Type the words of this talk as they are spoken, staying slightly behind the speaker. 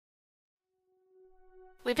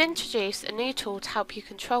We've introduced a new tool to help you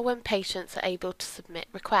control when patients are able to submit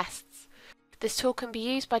requests. This tool can be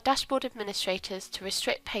used by dashboard administrators to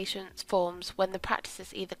restrict patients' forms when the practice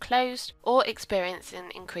is either closed or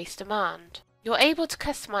experiencing increased demand. You're able to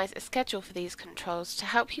customize a schedule for these controls to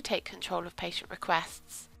help you take control of patient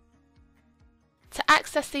requests. To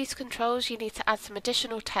access these controls, you need to add some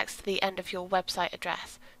additional text to the end of your website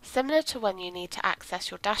address, similar to when you need to access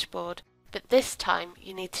your dashboard, but this time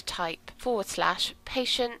you need to type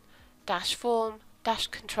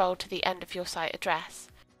 /patient-form-control to the end of your site address.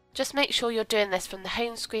 Just make sure you're doing this from the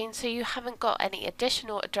home screen so you haven't got any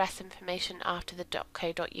additional address information after the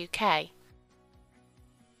 .co.uk.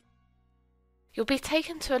 You'll be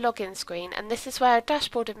taken to a login screen, and this is where a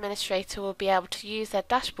dashboard administrator will be able to use their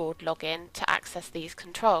dashboard login to access these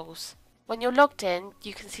controls. When you're logged in,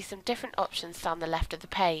 you can see some different options down the left of the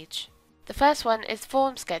page. The first one is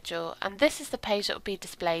Form Schedule, and this is the page that will be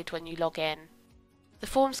displayed when you log in. The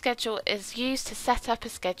form schedule is used to set up a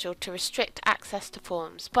schedule to restrict access to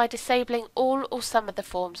forms by disabling all or some of the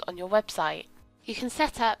forms on your website. You can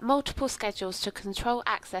set up multiple schedules to control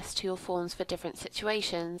access to your forms for different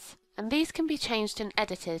situations, and these can be changed and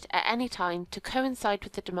edited at any time to coincide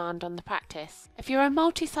with the demand on the practice. If you're a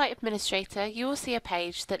multi-site administrator, you will see a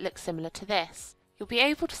page that looks similar to this. You'll be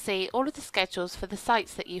able to see all of the schedules for the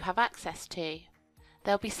sites that you have access to.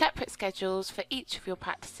 There will be separate schedules for each of your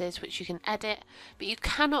practices which you can edit, but you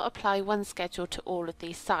cannot apply one schedule to all of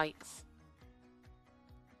these sites.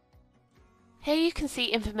 Here you can see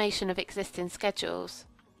information of existing schedules.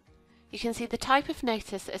 You can see the type of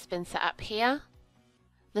notice that has been set up here,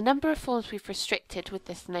 the number of forms we've restricted with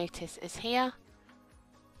this notice is here,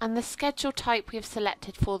 and the schedule type we have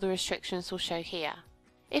selected for the restrictions will show here.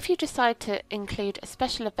 If you decide to include a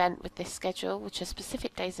special event with this schedule, which are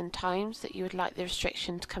specific days and times that you would like the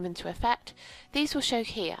restriction to come into effect, these will show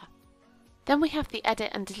here. Then we have the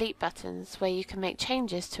edit and delete buttons where you can make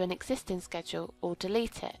changes to an existing schedule or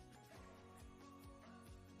delete it.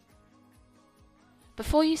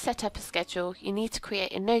 Before you set up a schedule, you need to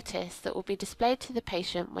create a notice that will be displayed to the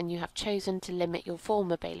patient when you have chosen to limit your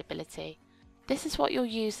form availability. This is what you'll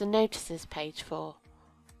use the notices page for.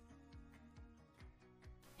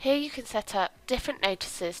 Here you can set up different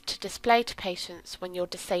notices to display to patients when you're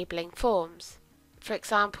disabling forms. For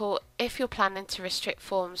example, if you're planning to restrict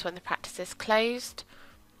forms when the practice is closed,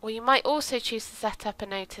 or you might also choose to set up a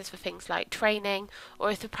notice for things like training, or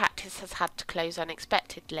if the practice has had to close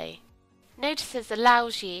unexpectedly. Notices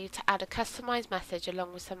allows you to add a customised message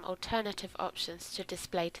along with some alternative options to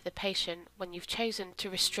display to the patient when you've chosen to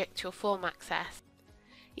restrict your form access.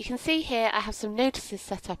 You can see here I have some notices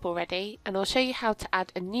set up already, and I'll show you how to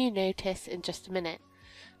add a new notice in just a minute.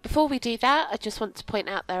 Before we do that, I just want to point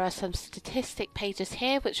out there are some statistic pages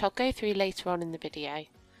here which I'll go through later on in the video.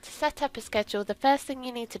 To set up a schedule, the first thing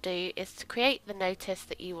you need to do is to create the notice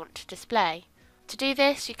that you want to display. To do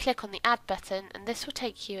this, you click on the Add button, and this will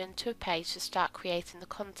take you into a page to start creating the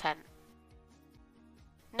content.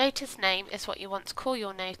 Notice name is what you want to call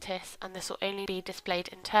your notice, and this will only be displayed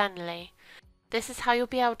internally. This is how you'll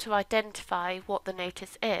be able to identify what the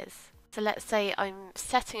notice is. So let's say I'm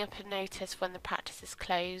setting up a notice when the practice is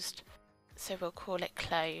closed, so we'll call it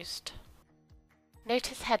closed.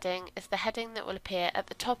 Notice heading is the heading that will appear at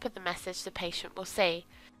the top of the message the patient will see.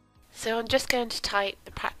 So I'm just going to type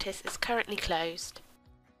the practice is currently closed.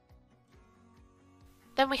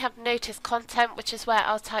 Then we have notice content, which is where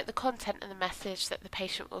I'll type the content of the message that the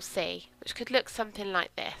patient will see, which could look something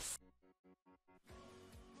like this.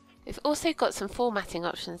 We've also got some formatting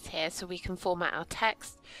options here, so we can format our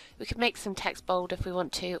text. We can make some text bold if we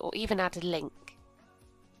want to, or even add a link.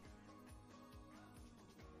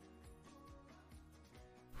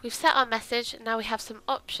 We've set our message, and now we have some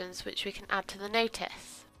options which we can add to the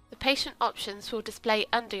notice. The patient options will display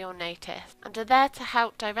under your notice and are there to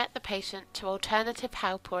help direct the patient to alternative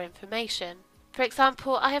help or information. For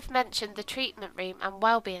example, I have mentioned the treatment room and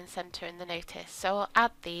wellbeing centre in the notice, so I'll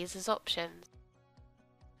add these as options.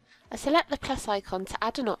 I select the plus icon to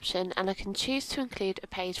add an option, and I can choose to include a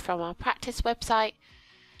page from our practice website,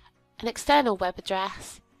 an external web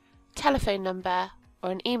address, telephone number,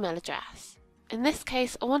 or an email address. In this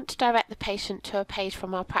case, I want to direct the patient to a page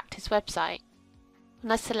from our practice website.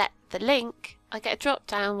 When I select the link, I get a drop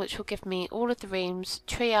down which will give me all of the rooms,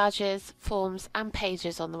 triages, forms and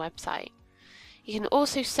pages on the website. You can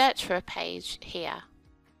also search for a page here.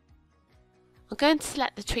 I'm going to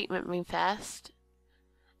select the treatment room first,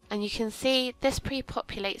 and you can see this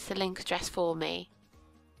pre-populates the link address for me.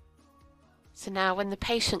 So now when the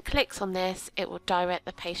patient clicks on this, it will direct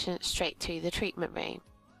the patient straight to the treatment room.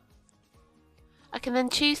 I can then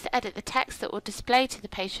choose to edit the text that will display to the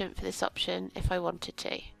patient for this option if I wanted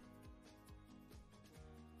to.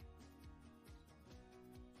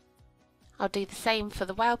 I'll do the same for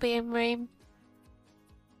the wellbeing room.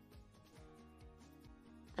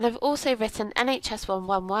 And I've also written NHS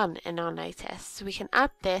 111 in our notice, so we can add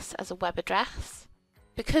this as a web address.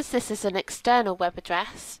 Because this is an external web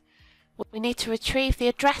address, we need to retrieve the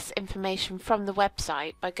address information from the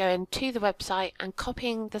website by going to the website and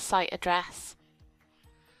copying the site address.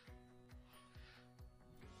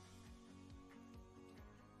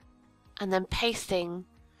 And then pasting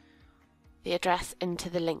the address into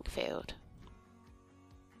the link field.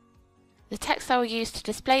 The text I will use to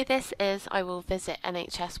display this is I will visit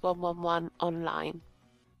NHS 111 online.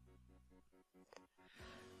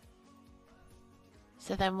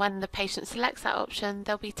 So then when the patient selects that option,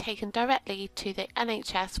 they'll be taken directly to the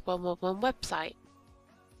NHS 111 website.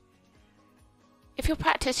 If your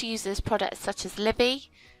practice uses products such as Livy,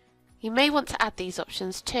 you may want to add these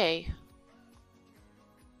options too.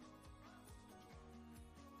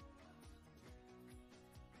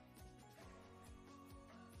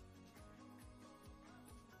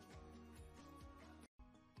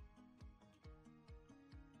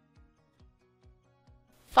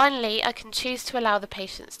 Finally, I can choose to allow the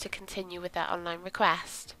patients to continue with their online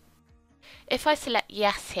request. If I select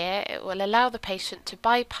yes here, it will allow the patient to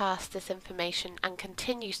bypass this information and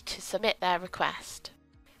continue to submit their request.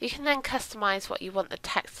 You can then customize what you want the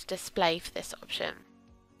text to display for this option.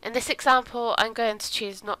 In this example, I'm going to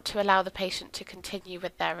choose not to allow the patient to continue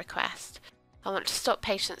with their request. I want to stop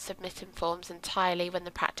patients submitting forms entirely when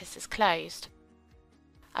the practice is closed.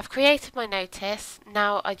 I've created my notice,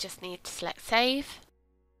 now I just need to select save.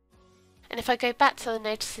 And if I go back to the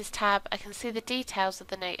Notices tab, I can see the details of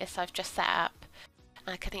the notice I've just set up.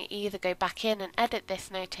 I can either go back in and edit this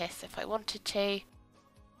notice if I wanted to,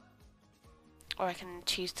 or I can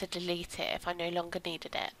choose to delete it if I no longer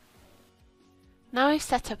needed it. Now I've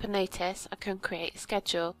set up a notice, I can create a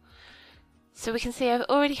schedule. So we can see I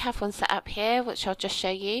already have one set up here, which I'll just show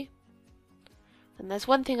you. And there's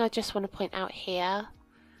one thing I just want to point out here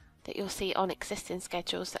that you'll see on existing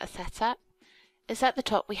schedules that are set up. Is at the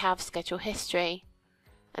top we have schedule history,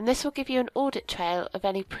 and this will give you an audit trail of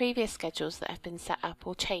any previous schedules that have been set up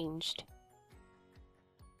or changed.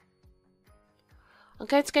 I'm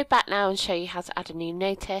going to go back now and show you how to add a new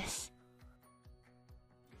notice.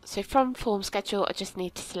 So from form schedule I just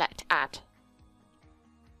need to select add.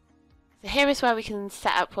 So here is where we can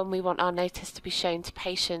set up when we want our notice to be shown to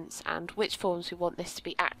patients and which forms we want this to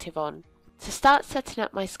be active on. To start setting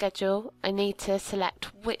up my schedule, I need to select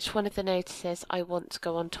which one of the notices I want to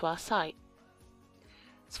go onto our site.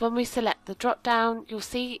 So when we select the drop down, you'll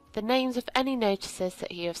see the names of any notices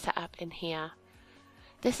that you have set up in here.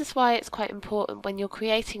 This is why it's quite important when you're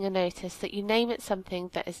creating a notice that you name it something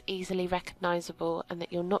that is easily recognisable and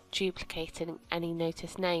that you're not duplicating any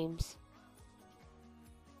notice names.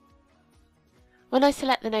 When I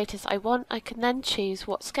select the notice I want, I can then choose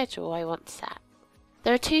what schedule I want to set.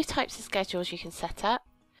 There are two types of schedules you can set up.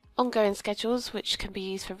 Ongoing schedules, which can be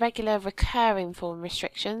used for regular recurring form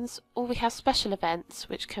restrictions, or we have special events,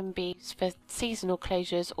 which can be used for seasonal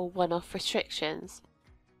closures or one-off restrictions.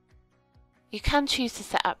 You can choose to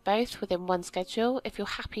set up both within one schedule if you're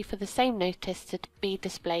happy for the same notice to be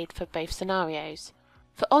displayed for both scenarios.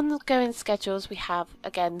 For ongoing schedules we have,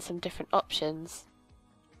 again, some different options.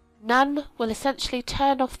 None will essentially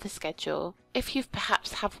turn off the schedule. If you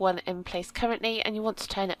perhaps have one in place currently and you want to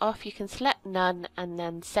turn it off, you can select none and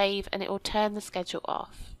then save and it will turn the schedule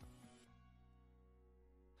off.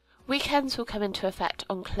 Weekends will come into effect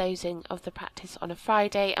on closing of the practice on a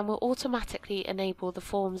Friday and will automatically enable the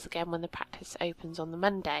forms again when the practice opens on the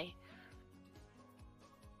Monday.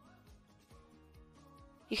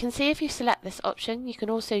 You can see if you select this option, you can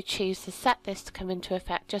also choose to set this to come into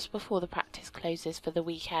effect just before the practice closes for the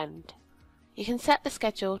weekend. You can set the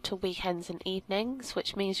schedule to weekends and evenings,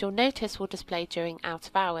 which means your notice will display during out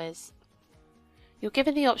of hours. You're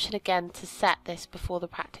given the option again to set this before the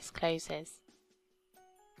practice closes.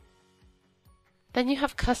 Then you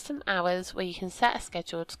have custom hours where you can set a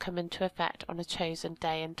schedule to come into effect on a chosen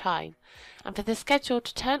day and time, and for the schedule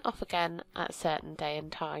to turn off again at a certain day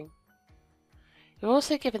and time. You're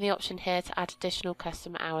also given the option here to add additional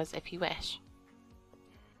custom hours if you wish.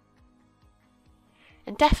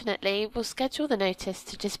 Indefinitely will schedule the notice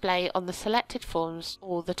to display on the selected forms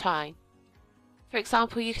all the time. For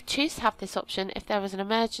example, you could choose to have this option if there was an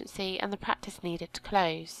emergency and the practice needed to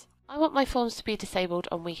close. I want my forms to be disabled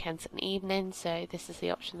on weekends and evenings, so this is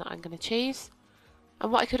the option that I'm going to choose.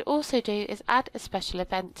 And what I could also do is add a special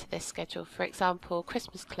event to this schedule, for example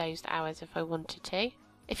Christmas closed hours if I wanted to.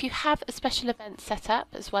 If you have a special event set up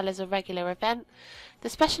as well as a regular event, the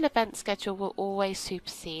special event schedule will always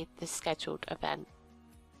supersede the scheduled event.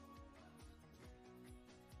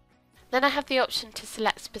 Then I have the option to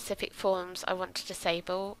select specific forms I want to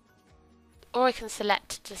disable, or I can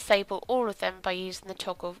select to disable all of them by using the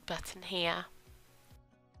toggle button here.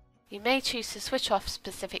 You may choose to switch off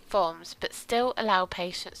specific forms but still allow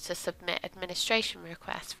patients to submit administration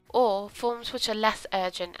requests or forms which are less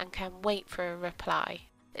urgent and can wait for a reply.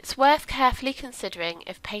 It's worth carefully considering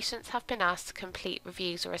if patients have been asked to complete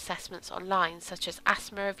reviews or assessments online, such as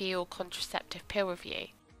asthma review or contraceptive pill review.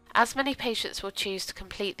 As many patients will choose to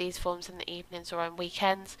complete these forms in the evenings or on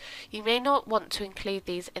weekends, you may not want to include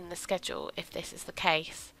these in the schedule if this is the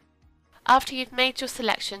case. After you've made your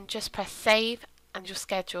selection, just press Save and your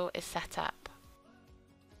schedule is set up.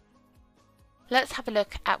 Let's have a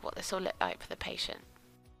look at what this will look like for the patient.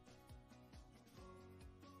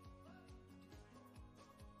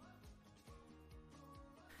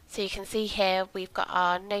 So you can see here we've got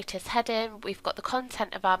our notice heading, we've got the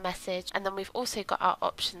content of our message, and then we've also got our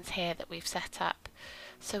options here that we've set up.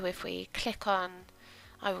 So if we click on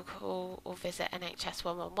I will call or visit NHS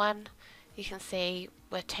 111, you can see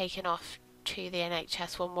we're taken off to the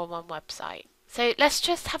NHS 111 website. So let's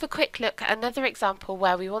just have a quick look at another example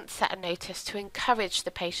where we want to set a notice to encourage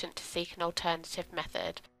the patient to seek an alternative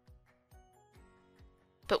method,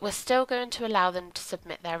 but we're still going to allow them to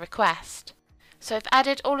submit their request. So I've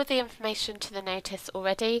added all of the information to the notice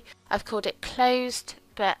already. I've called it closed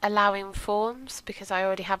but allowing forms because I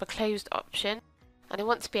already have a closed option, and I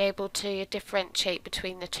want to be able to differentiate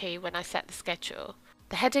between the two when I set the schedule.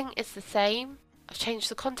 The heading is the same. I've changed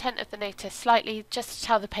the content of the notice slightly just to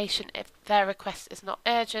tell the patient if their request is not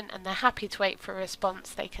urgent and they're happy to wait for a response,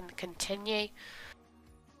 they can continue.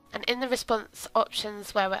 And in the response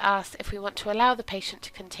options where we're asked if we want to allow the patient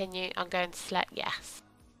to continue, I'm going to select yes.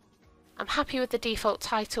 I'm happy with the default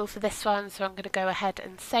title for this one, so I'm going to go ahead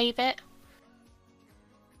and save it.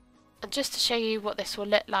 And just to show you what this will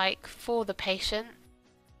look like for the patient,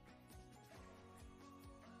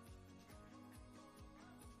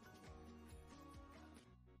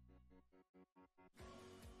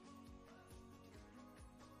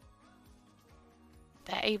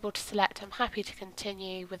 they're able to select I'm happy to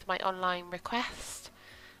continue with my online request,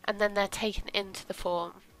 and then they're taken into the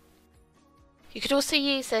form. You could also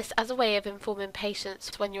use this as a way of informing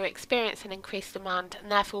patients when you're experiencing increased demand and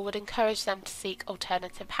therefore would encourage them to seek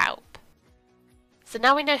alternative help. So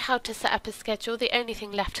now we know how to set up a schedule, the only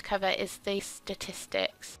thing left to cover is the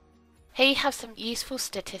statistics. Here you have some useful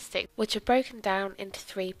statistics which are broken down into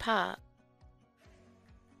 3 parts.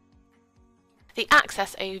 The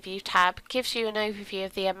Access Overview tab gives you an overview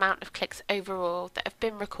of the amount of clicks overall that have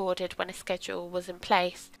been recorded when a schedule was in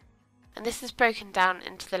place. And this is broken down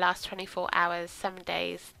into the last 24 hours, 7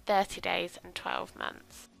 days, 30 days and 12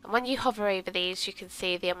 months. And when you hover over these you can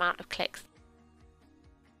see the amount of clicks.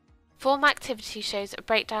 Form activity shows a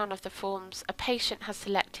breakdown of the forms a patient has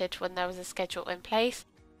selected when there was a schedule in place.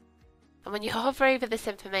 And when you hover over this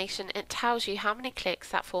information it tells you how many clicks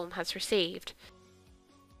that form has received.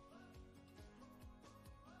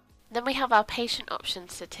 Then we have our patient option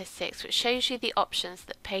statistics, which shows you the options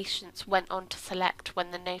that patients went on to select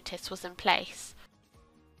when the notice was in place.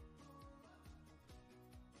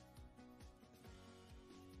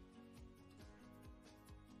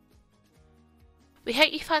 We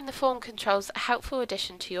hope you find the form controls a helpful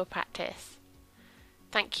addition to your practice.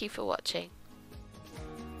 Thank you for watching.